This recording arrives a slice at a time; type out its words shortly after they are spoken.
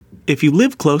If you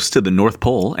live close to the North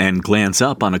Pole and glance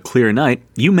up on a clear night,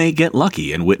 you may get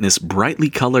lucky and witness brightly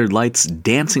colored lights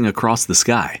dancing across the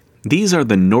sky. These are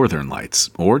the northern lights,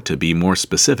 or to be more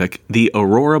specific, the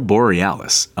aurora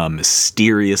borealis, a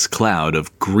mysterious cloud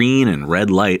of green and red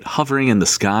light hovering in the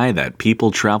sky that people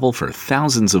travel for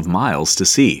thousands of miles to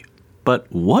see. But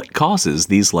what causes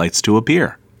these lights to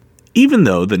appear? Even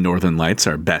though the northern lights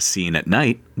are best seen at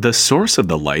night, the source of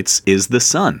the lights is the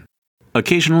sun.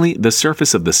 Occasionally, the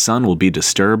surface of the sun will be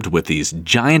disturbed with these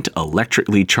giant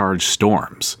electrically charged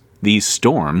storms. These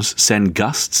storms send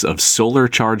gusts of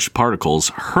solar-charged particles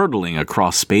hurtling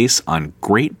across space on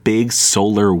great big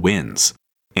solar winds.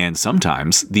 And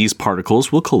sometimes, these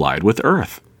particles will collide with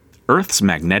Earth. Earth's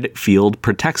magnetic field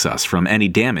protects us from any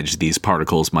damage these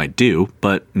particles might do,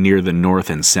 but near the north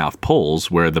and south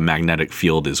poles, where the magnetic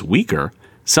field is weaker,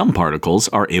 some particles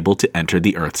are able to enter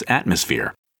the Earth's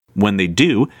atmosphere. When they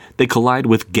do, they collide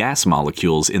with gas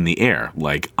molecules in the air,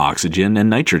 like oxygen and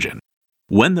nitrogen.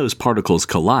 When those particles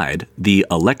collide, the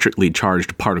electrically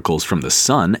charged particles from the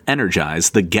sun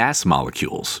energize the gas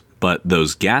molecules, but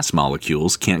those gas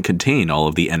molecules can't contain all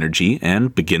of the energy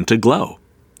and begin to glow.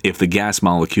 If the gas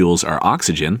molecules are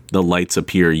oxygen, the lights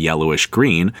appear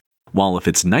yellowish-green, while if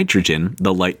it's nitrogen,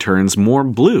 the light turns more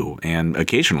blue and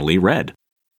occasionally red.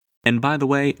 And by the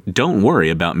way, don't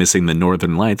worry about missing the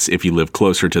northern lights if you live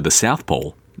closer to the South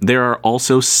Pole. There are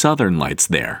also southern lights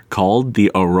there, called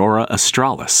the aurora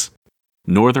australis.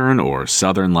 Northern or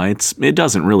southern lights, it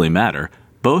doesn't really matter.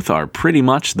 Both are pretty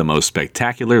much the most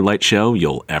spectacular light show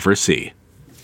you'll ever see.